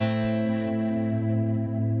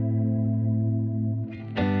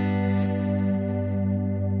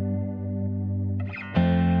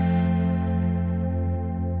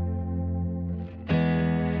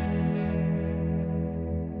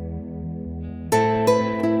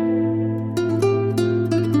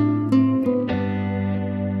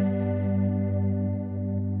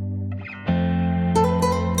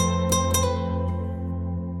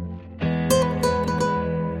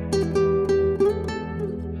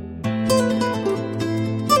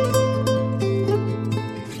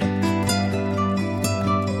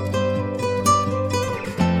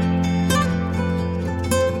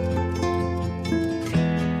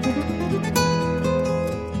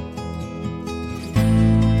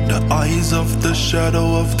eyes of the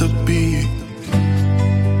shadow of the beat.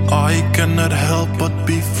 I cannot help but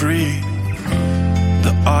be free.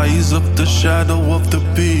 The eyes of the shadow of the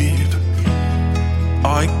beat.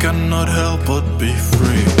 I cannot help but be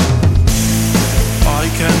free. I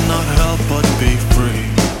cannot help but be free.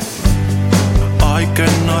 I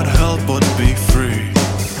cannot help but be free.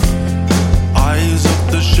 Eyes of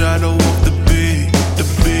the shadow of the beat. The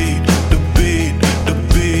beat, the beat, the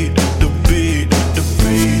beat, the beat, the beat, the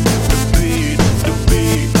beat, the beat, the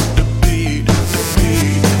beat, the beat, the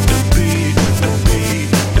beat, the beat,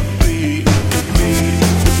 the beat, the beat,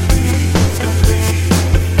 the beat,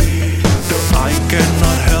 the beat. I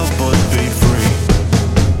cannot help but be free.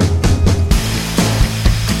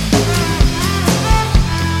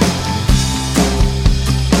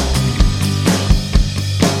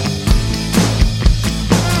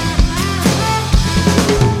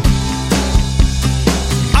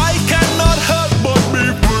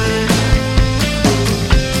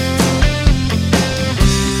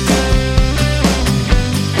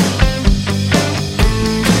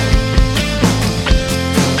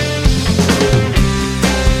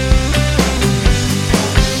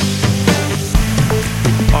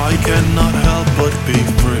 I cannot help but be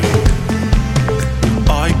free.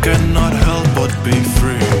 I cannot help but be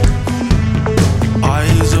free.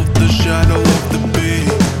 Eyes of the shadow of the beat,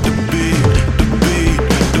 the beat, the beat,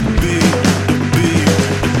 the beat, the beat, the beat, the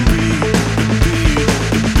beat, the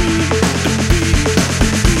beat, the beat, the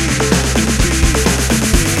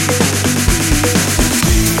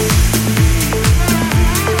beat.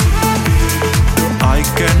 I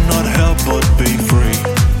cannot help but be free.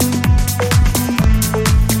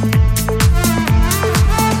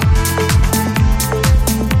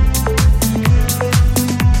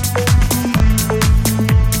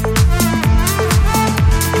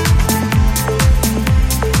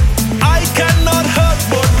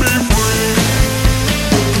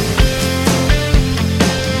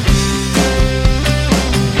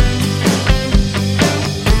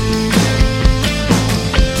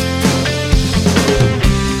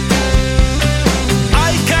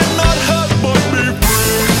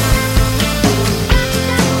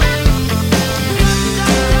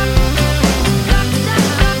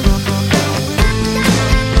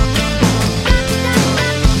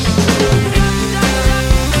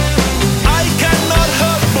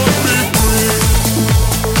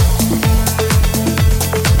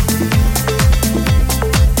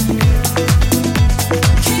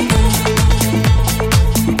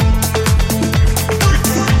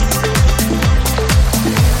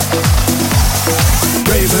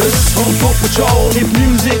 On foot patrol, if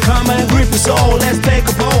music come and grip the soul, let's take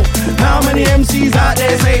a poll. How many MCs out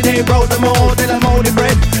there say they broke the mold, they like molded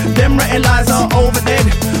bread? Them written lies are over dead,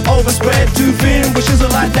 overspread, too thin. Wishes are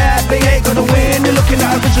like that, they ain't gonna win. You're looking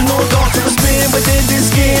at original dots of a spin within this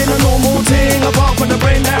skin, a normal thing. Apart from the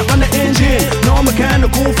brain that run the engine, no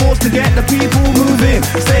mechanical force to get the people moving.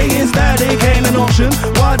 Staying static ain't an option.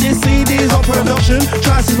 While this CD's on production,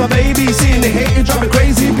 try to see my baby, seeing the hate and drive me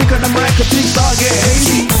crazy.